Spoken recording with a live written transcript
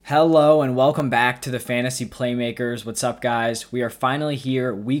Hello and welcome back to the Fantasy Playmakers. What's up, guys? We are finally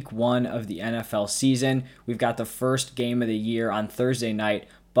here, week 1 of the NFL season. We've got the first game of the year on Thursday night,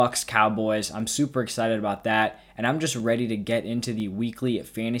 Bucks Cowboys. I'm super excited about that, and I'm just ready to get into the weekly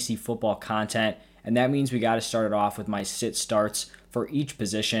fantasy football content, and that means we got to start it off with my sit starts for each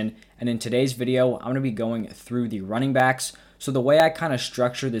position. And in today's video, I'm going to be going through the running backs. So the way I kind of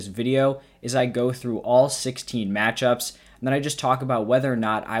structure this video is I go through all 16 matchups, and then I just talk about whether or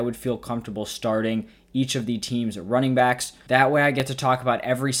not I would feel comfortable starting each of the team's running backs. That way I get to talk about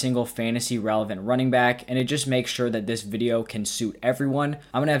every single fantasy relevant running back, and it just makes sure that this video can suit everyone.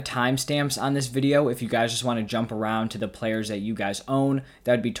 I'm going to have timestamps on this video if you guys just want to jump around to the players that you guys own.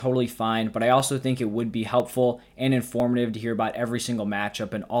 That would be totally fine, but I also think it would be helpful and informative to hear about every single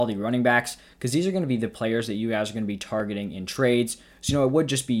matchup and all the running backs, because these are going to be the players that you guys are going to be targeting in trades. So, it would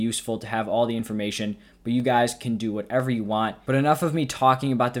just be useful to have all the information, but you guys can do whatever you want. But enough of me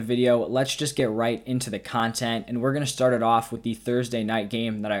talking about the video. Let's just get right into the content, and we're going to start it off with the Thursday night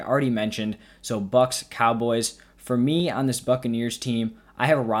game that I already mentioned. So, Bucks Cowboys. For me on this Buccaneers team, I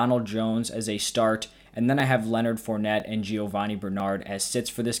have Ronald Jones as a start, and then I have Leonard Fournette and Giovanni Bernard as sits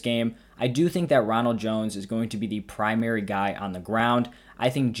for this game. I do think that Ronald Jones is going to be the primary guy on the ground.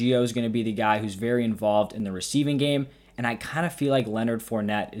 I think Gio is going to be the guy who's very involved in the receiving game, and I kind of feel like Leonard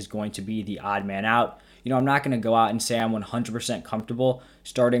Fournette is going to be the odd man out. I'm not going to go out and say I'm 100% comfortable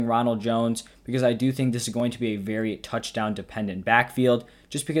starting Ronald Jones, because I do think this is going to be a very touchdown-dependent backfield,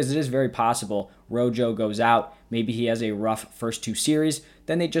 just because it is very possible Rojo goes out, maybe he has a rough first 2 series,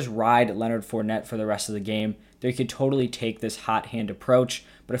 then they just ride Leonard Fournette for the rest of the game. They could totally take this hot hand approach,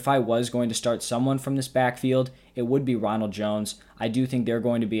 but if I was going to start someone from this backfield, it would be Ronald Jones. I do think they're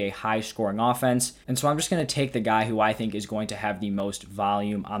going to be a high-scoring offense, and so I'm just going to take the guy who I think is going to have the most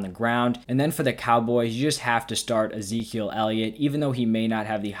volume on the ground. And then for the Cowboys, you just have to start Ezekiel Elliott, even though he may not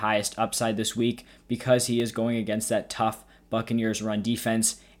have the highest upside this week, because he is going against that tough Buccaneers run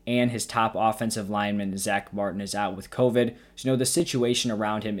defense, and his top offensive lineman, Zach Martin, is out with COVID. So, the situation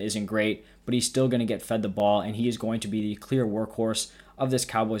around him isn't great, but he's still going to get fed the ball, and he is going to be the clear workhorse of this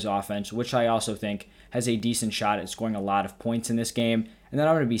Cowboys offense, which I also think has a decent shot at scoring a lot of points in this game. And then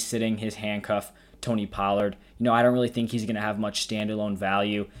I'm going to be sitting his handcuff, Tony Pollard. I don't really think he's going to have much standalone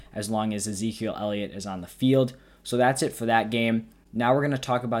value as long as Ezekiel Elliott is on the field. So that's it for that game. Now we're going to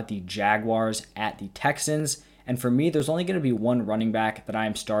talk about the Jaguars at the Texans. And for me, there's only going to be one running back that I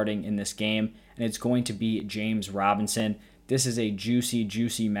am starting in this game, and it's going to be James Robinson. This is a juicy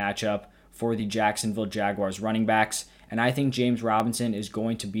matchup for the Jacksonville Jaguars running backs, and I think James Robinson is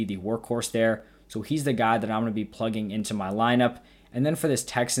going to be the workhorse there. So he's the guy that I'm going to be plugging into my lineup. And then for this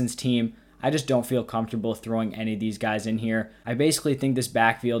Texans team, I just don't feel comfortable throwing any of these guys in here. I basically think this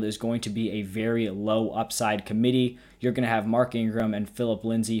backfield is going to be a very low upside committee. You're going to have Mark Ingram and Phillip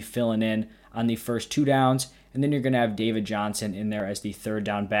Lindsay filling in on the first 2 downs, and then you're going to have David Johnson in there as the 3rd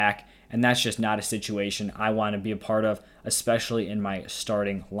down back, and that's just not a situation I want to be a part of, especially in my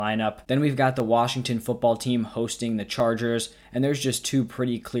starting lineup. Then we've got the Washington football team hosting the Chargers, and there's just 2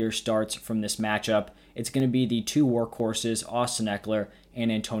 pretty clear starts from this matchup. It's going to be the 2 workhorses, Austin Eckler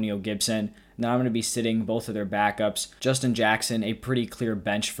and Antonio Gibson. And then I'm going to be sitting both of their backups. Justin Jackson, a pretty clear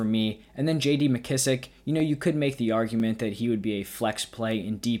bench for me. And then J.D. McKissic, you could make the argument that he would be a flex play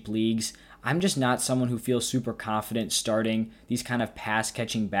in deep leagues. I'm just not someone who feels super confident starting these kind of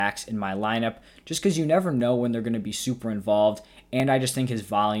pass-catching backs in my lineup, just because you never know when they're going to be super involved, and I just think his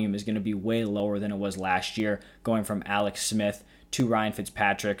volume is going to be way lower than it was last year, going from Alex Smith to Ryan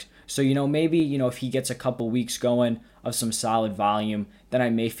Fitzpatrick. So, maybe, if he gets a couple weeks going of some solid volume, then I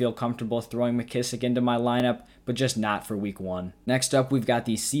may feel comfortable throwing McKissic into my lineup, but just not for week 1. Next up, we've got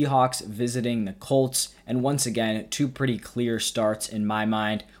the Seahawks visiting the Colts, and once again, 2 pretty clear starts in my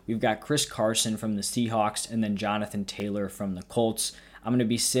mind. We've got Chris Carson from the Seahawks and then Jonathan Taylor from the Colts. I'm going to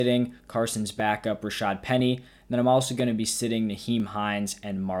be sitting Carson's backup, Rashad Penny. Then I'm also going to be sitting Nyheim Hines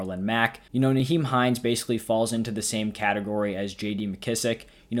and Marlon Mack. Nyheim Hines basically falls into the same category as J.D. McKissic,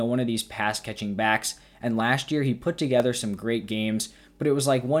 one of these pass-catching backs. And last year, he put together some great games, but it was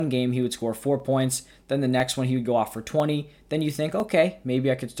like one game he would score 4 points, then the next one he would go off for 20. Then you think, okay,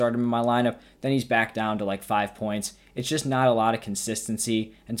 maybe I could start him in my lineup. Then he's back down to like 5 points. It's just not a lot of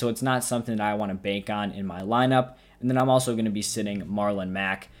consistency, and so it's not something that I want to bank on in my lineup. And then I'm also going to be sitting Marlon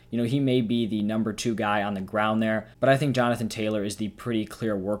Mack. He may be the number 2 guy on the ground there, but I think Jonathan Taylor is the pretty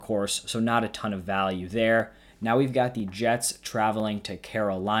clear workhorse, so not a ton of value there. Now we've got the Jets traveling to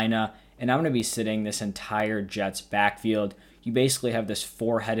Carolina, and I'm going to be sitting this entire Jets backfield. You basically have this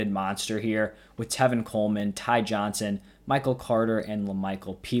 4-headed monster here with Tevin Coleman, Ty Johnson, Michael Carter, and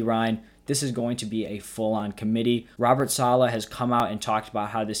La'Mical Pirine. this is going to be a full-on committee. Robert Saleh has come out and talked about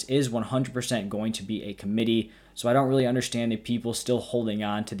how this is 100% going to be a committee. So I don't really understand if people still holding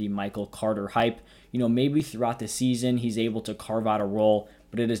on to the Michael Carter hype. Maybe throughout the season he's able to carve out a role,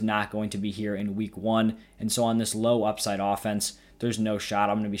 but it is not going to be here in week 1. And so on this low upside offense, there's no shot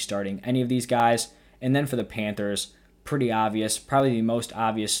I'm going to be starting any of these guys. And then for the Panthers, pretty obvious, probably the most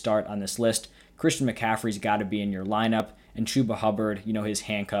obvious start on this list. Christian McCaffrey's got to be in your lineup, and Chuba Hubbard, his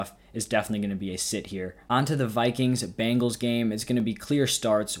handcuff is definitely going to be a sit here. On to the Vikings-Bengals game. It's going to be clear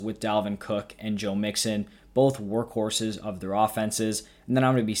starts with Dalvin Cook and Joe Mixon, both workhorses of their offenses. And then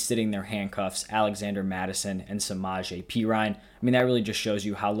I'm going to be sitting their handcuffs, Alexander Mattison and Samaje Perine. That really just shows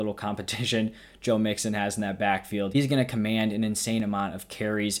you how little competition Joe Mixon has in that backfield. He's going to command an insane amount of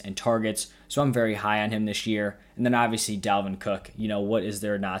carries and targets, so I'm very high on him this year. And then obviously Dalvin Cook. What is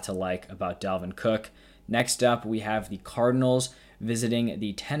there not to like about Dalvin Cook? Next up, we have the Cardinals visiting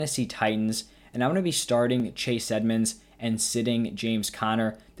the Tennessee Titans, and I'm going to be starting Chase Edmonds and sitting James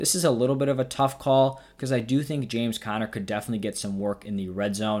Conner. This is a little bit of a tough call because I do think James Conner could definitely get some work in the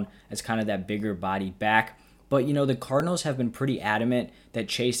red zone as kind of that bigger body back. But, the Cardinals have been pretty adamant that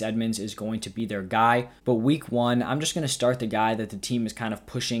Chase Edmonds is going to be their guy. But week 1, I'm just going to start the guy that the team is kind of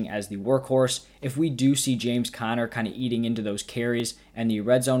pushing as the workhorse. If we do see James Conner kind of eating into those carries and the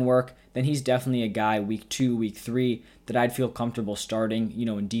red zone work, then he's definitely a guy week 2, week 3 that I'd feel comfortable starting,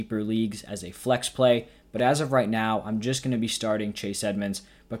 in deeper leagues as a flex play. But as of right now, I'm just going to be starting Chase Edmonds,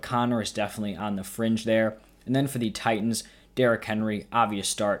 but Conner is definitely on the fringe there. And then for the Titans, Derrick Henry, obvious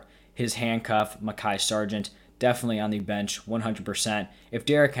start. His handcuff, Mekhi Sargent, definitely on the bench, 100%. If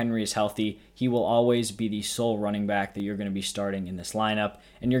Derrick Henry is healthy, he will always be the sole running back that you're going to be starting in this lineup,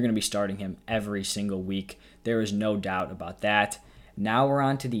 and you're going to be starting him every single week. There is no doubt about that. Now we're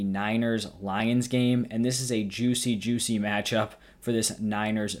on to the Niners-Lions game, and this is a juicy matchup for this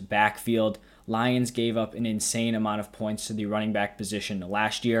Niners backfield. Lions gave up an insane amount of points to the running back position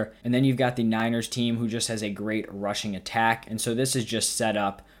last year, and then you've got the Niners team who just has a great rushing attack, and so this is just set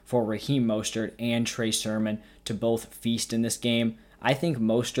up for Raheem Mostert and Trey Sermon to both feast in this game. I think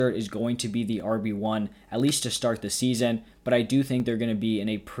Mostert is going to be the RB1, at least to start the season, but I do think they're going to be in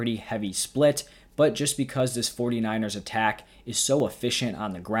a pretty heavy split. But just because this 49ers attack is so efficient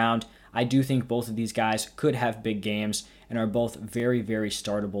on the ground, I do think both of these guys could have big games and are both very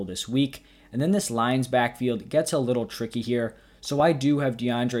startable this week. And then this Lions backfield gets a little tricky here. So I do have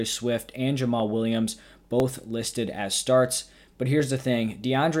DeAndre Swift and Jamal Williams both listed as starts. But here's the thing,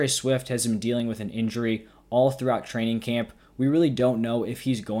 DeAndre Swift has been dealing with an injury all throughout training camp. We really don't know if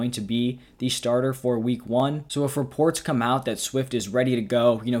he's going to be the starter for week 1. So if reports come out that Swift is ready to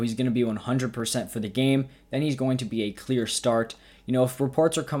go, he's going to be 100% for the game, then he's going to be a clear start. If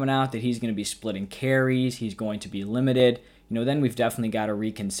reports are coming out that he's going to be splitting carries, he's going to be limited, then we've definitely got to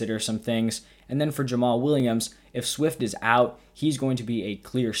reconsider some things. And then for Jamal Williams, if Swift is out, he's going to be a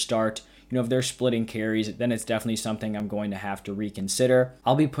clear start. If they're splitting carries, then it's definitely something I'm going to have to reconsider.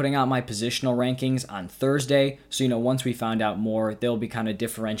 I'll be putting out my positional rankings on Thursday. So, once we find out more, they'll be kind of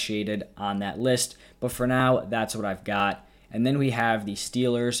differentiated on that list. But for now, that's what I've got. And then we have the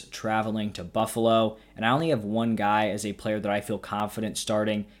Steelers traveling to Buffalo. And I only have one guy as a player that I feel confident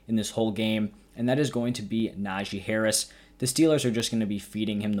starting in this whole game, and that is going to be Najee Harris. The Steelers are just going to be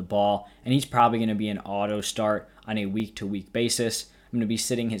feeding him the ball, and he's probably going to be an auto start on a week-to-week basis. I'm going to be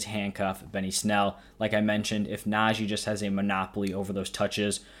sitting his handcuff, Benny Snell. Like I mentioned, if Najee just has a monopoly over those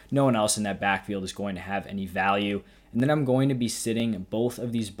touches, no one else in that backfield is going to have any value. And then I'm going to be sitting both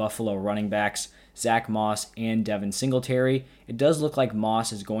of these Buffalo running backs, Zach Moss and Devin Singletary. It does look like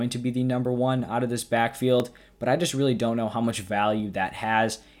Moss is going to be the number 1 out of this backfield, but I just really don't know how much value that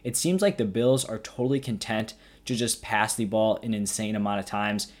has. It seems like the Bills are totally content to just pass the ball an insane amount of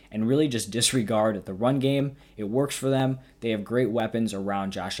times and really just disregard the run game. It works for them. They have great weapons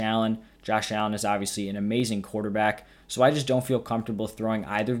around Josh Allen. Josh Allen is obviously an amazing quarterback, so I just don't feel comfortable throwing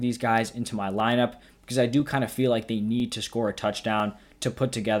either of these guys into my lineup because I do kind of feel like they need to score a touchdown to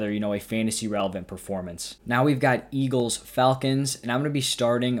put together, a fantasy relevant performance. Now we've got Eagles Falcons, and I'm going to be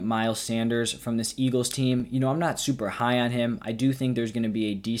starting Miles Sanders from this Eagles team. I'm not super high on him. I do think there's going to be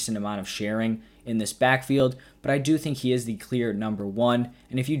a decent amount of sharing in this backfield, but I do think he is the clear number 1.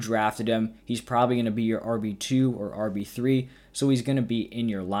 And if you drafted him, he's probably going to be your RB2 or RB3. So he's going to be in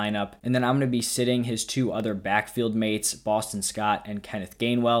your lineup. And then I'm going to be sitting his 2 other backfield mates, Boston Scott and Kenneth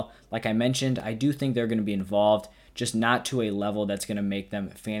Gainwell. Like I mentioned, I do think they're going to be involved, just not to a level that's going to make them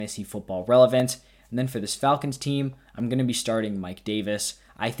fantasy football relevant. And then for this Falcons team, I'm going to be starting Mike Davis.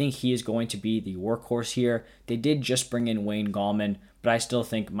 I think he is going to be the workhorse here. They did just bring in Wayne Gallman, but I still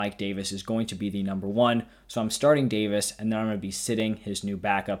think Mike Davis is going to be the number one. So I'm starting Davis, and then I'm going to be sitting his new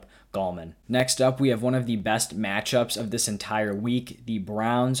backup, Gallman. Next up, we have one of the best matchups of this entire week, the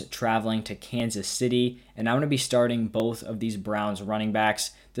Browns traveling to Kansas City, and I'm going to be starting both of these Browns running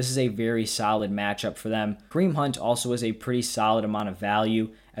backs. This is a very solid matchup for them. Kareem Hunt also has a pretty solid amount of value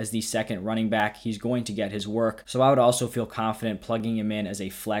as the second running back. He's going to get his work, so I would also feel confident plugging him in as a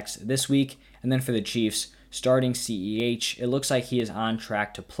flex this week. And then for the Chiefs, starting CEH, it looks like he is on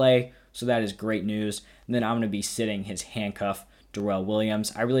track to play, so that is great news. And then I'm going to be sitting his handcuff, Darrell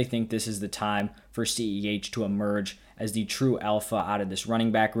Williams. I really think this is the time for CEH to emerge as the true alpha out of this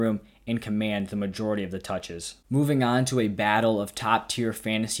running back room and command the majority of the touches. Moving on to a battle of top-tier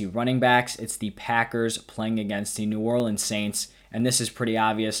fantasy running backs, it's the Packers playing against the New Orleans Saints, and this is pretty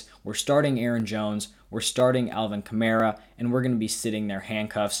obvious. We're starting Aaron Jones, we're starting Alvin Kamara, and we're going to be sitting their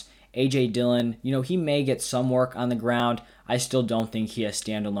handcuffs. A.J. Dillon, he may get some work on the ground. I still don't think he has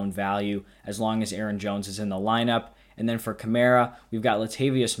standalone value as long as Aaron Jones is in the lineup. And then for Kamara, we've got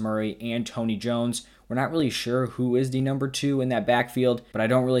Latavius Murray and Tony Jones. We're not really sure who is the number two in that backfield, but I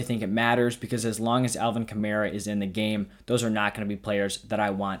don't really think it matters because as long as Alvin Kamara is in the game, those are not going to be players that I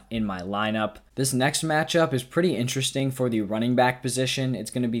want in my lineup. This next matchup is pretty interesting for the running back position.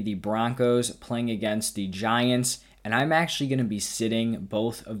 It's going to be the Broncos playing against the Giants, and I'm actually going to be sitting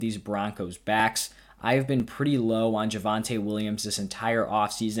both of these Broncos backs. I've been pretty low on Javonte Williams this entire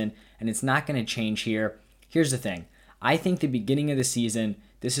offseason, and it's not going to change here. Here's the thing. I think the beginning of the season,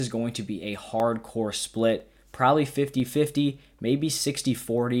 this is going to be a hardcore split, probably 50-50, maybe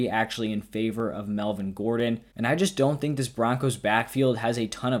 60-40 actually in favor of Melvin Gordon. And I just don't think this Broncos backfield has a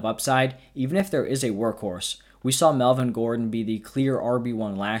ton of upside, even if there is a workhorse. We saw Melvin Gordon be the clear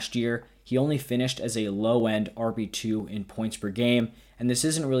RB1 last year. He only finished as a low-end RB2 in points per game, and this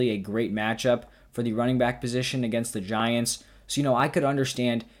isn't really a great matchup for the running back position against the Giants. So, I could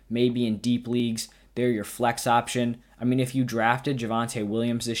understand maybe in deep leagues, they're your flex option. I mean, if you drafted Javonte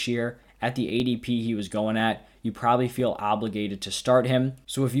Williams this year at the ADP he was going at, you probably feel obligated to start him.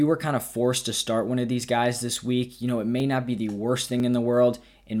 So if you were kind of forced to start one of these guys this week, it may not be the worst thing in the world.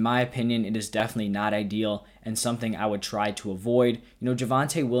 In my opinion, it is definitely not ideal and something I would try to avoid.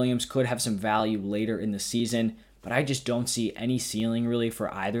 Javonte Williams could have some value later in the season, but I just don't see any ceiling really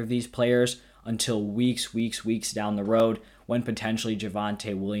for either of these players until weeks down the road when potentially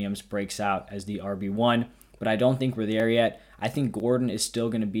Javonte Williams breaks out as the RB1. But I don't think we're there yet. I think Gordon is still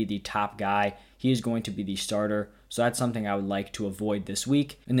going to be the top guy. He is going to be the starter. So that's something I would like to avoid this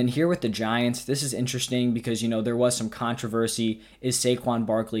week. And then here with the Giants, this is interesting because, there was some controversy. Is Saquon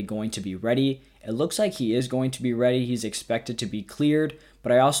Barkley going to be ready? It looks like he is going to be ready. He's expected to be cleared,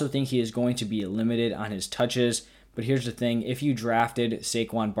 but I also think he is going to be limited on his touches. But here's the thing. If you drafted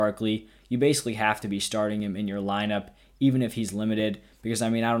Saquon Barkley, you basically have to be starting him in your lineup, even if he's limited, because I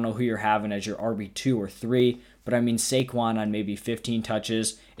don't know who you're having as your RB2 or 3, but Saquon on maybe 15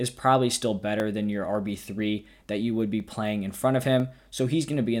 touches is probably still better than your RB3 that you would be playing in front of him, so he's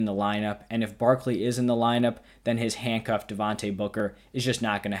going to be in the lineup, and if Barkley is in the lineup, then his handcuffed Devontae Booker is just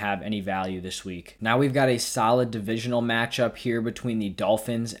not going to have any value this week. Now we've got a solid divisional matchup here between the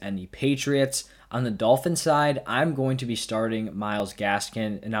Dolphins and the Patriots. On the Dolphins side, I'm going to be starting Myles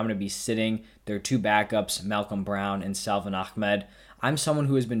Gaskin, and I'm going to be sitting their two backups, Malcolm Brown and Salvon Ahmed. I'm someone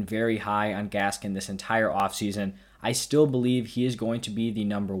who has been very high on Gaskin this entire offseason. I still believe he is going to be the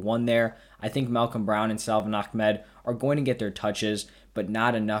number one there. I think Malcolm Brown and Salvon Ahmed are going to get their touches, but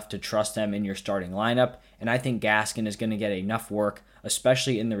not enough to trust them in your starting lineup. And I think Gaskin is going to get enough work,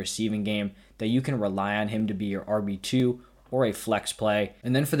 especially in the receiving game, that you can rely on him to be your RB2 or a flex play.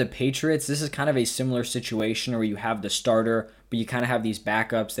 And then for the Patriots, this is kind of a similar situation where you have the starter, but you kind of have these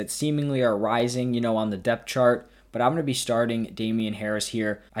backups that seemingly are rising, on the depth chart. But I'm going to be starting Damian Harris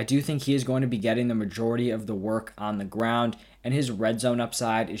here. I do think he is going to be getting the majority of the work on the ground, and his red zone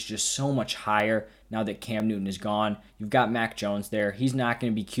upside is just so much higher now that Cam Newton is gone. You've got Mac Jones there. He's not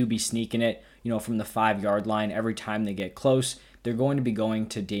going to be QB sneaking it, from the 5-yard line every time they get close. They're going to be going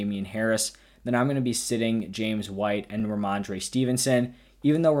to Damian Harris. Then I'm going to be sitting James White and Ramondre Stevenson.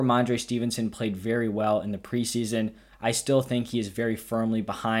 Even though Ramondre Stevenson played very well in the preseason, I still think he is very firmly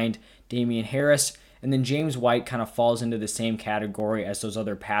behind Damian Harris. And then James White kind of falls into the same category as those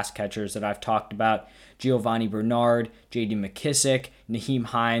other pass catchers that I've talked about. Giovanni Bernard, J.D. McKissick, Naheem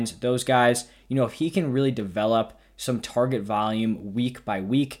Hines, those guys. If he can really develop some target volume week by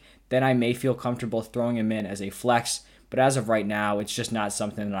week, then I may feel comfortable throwing him in as a flex. but as of right now, it's just not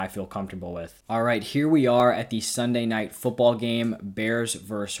something that I feel comfortable with. All right, here we are at the Sunday night football game, Bears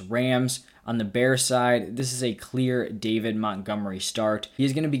versus Rams. On the Bears side, this is a clear David Montgomery start.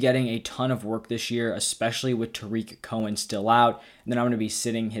 He's going to be getting a ton of work this year, especially with Tariq Cohen still out. And then I'm going to be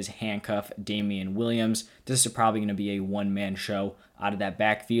sitting his handcuff, Damian Williams. This is probably going to be a one-man show out of that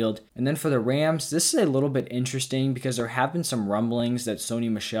backfield. And then for the Rams, this is a little bit interesting because there have been some rumblings that Sony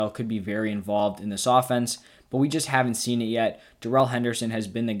Michel could be very involved in this offense, but we just haven't seen it yet. Darrell Henderson has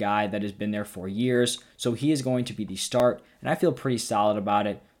been the guy that has been there for years, so he is going to be the start, and I feel pretty solid about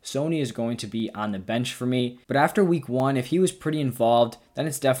it. Sony is going to be on the bench for me. But after week 1, if he was pretty involved, then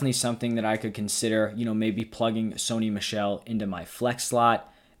it's definitely something that I could consider, maybe plugging Sony Michel into my flex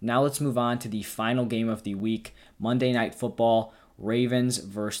slot. Now let's move on to the final game of the week, Monday Night Football, Ravens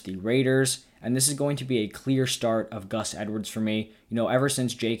versus the Raiders. And this is going to be a clear start of Gus Edwards for me. Ever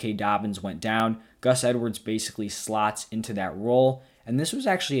since J.K. Dobbins went down, Gus Edwards basically slots into that role. And this was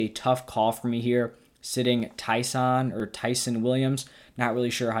actually a tough call for me here, sitting Tyson Williams. Not really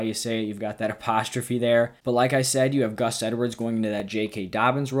sure how you say it. You've got that apostrophe there. But like I said, you have Gus Edwards going into that J.K.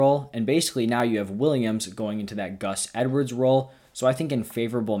 Dobbins role. And basically now you have Williams going into that Gus Edwards role. So I think in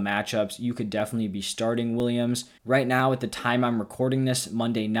favorable matchups, you could definitely be starting Williams. Right now, at the time I'm recording this,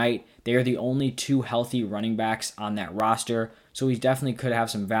 Monday night, they are the only 2 healthy running backs on that roster. So he definitely could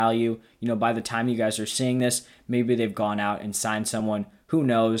have some value. By the time you guys are seeing this, maybe they've gone out and signed someone. Who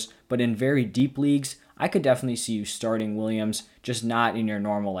knows? But in very deep leagues, I could definitely see you starting Williams, just not in your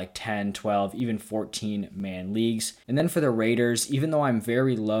normal 10, 12, even 14-man leagues. And then for the Raiders, even though I'm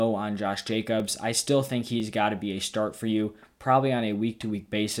very low on Josh Jacobs, I still think he's got to be a start for you, probably on a week-to-week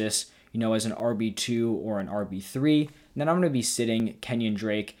basis, as an RB2 or an RB3. And then I'm going to be sitting Kenyon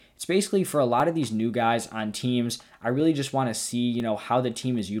Drake. It's basically for a lot of these new guys on teams, I really just want to see, how the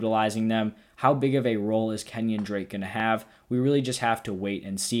team is utilizing them. How big of a role is Kenyon Drake going to have? We really just have to wait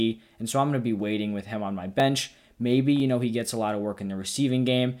and see. And so I'm going to be waiting with him on my bench. Maybe, he gets a lot of work in the receiving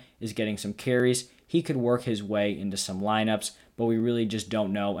game, is getting some carries. He could work his way into some lineups, but we really just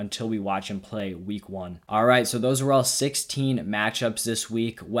don't know until we watch him play week 1. All right, so those were all 16 matchups this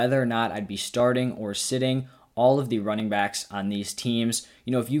week, whether or not I'd be starting or sitting all of the running backs on these teams.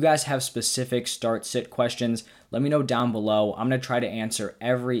 If you guys have specific start-sit questions, let me know down below. I'm going to try to answer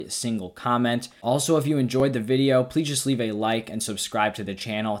every single comment. Also, if you enjoyed the video, please just leave a like and subscribe to the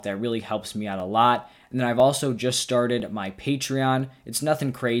channel. That really helps me out a lot. And then I've also just started my Patreon. It's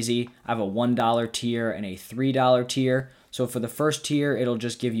nothing crazy. I have a $1 tier and a $3 tier. So for the first tier, it'll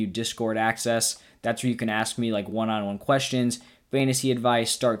just give you Discord access. That's where you can ask me one-on-one questions, fantasy advice,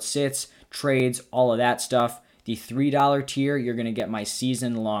 start-sits, trades, all of that stuff. The $3 tier, you're going to get my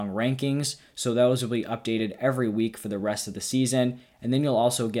season-long rankings, so those will be updated every week for the rest of the season. And then you'll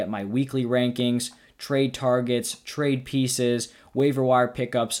also get my weekly rankings, trade targets, trade pieces, waiver wire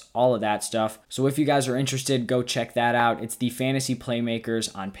pickups, all of that stuff. So if you guys are interested, go check that out. It's the Fantasy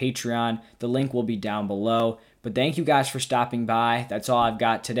Playmakers on Patreon. The link will be down below. But thank you guys for stopping by. That's all I've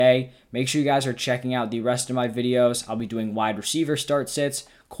got today. Make sure you guys are checking out the rest of my videos. I'll be doing wide receiver start sits,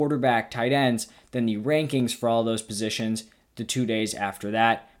 quarterback, tight ends, then the rankings for all those positions the 2 days after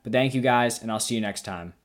that. But thank you guys, and I'll see you next time.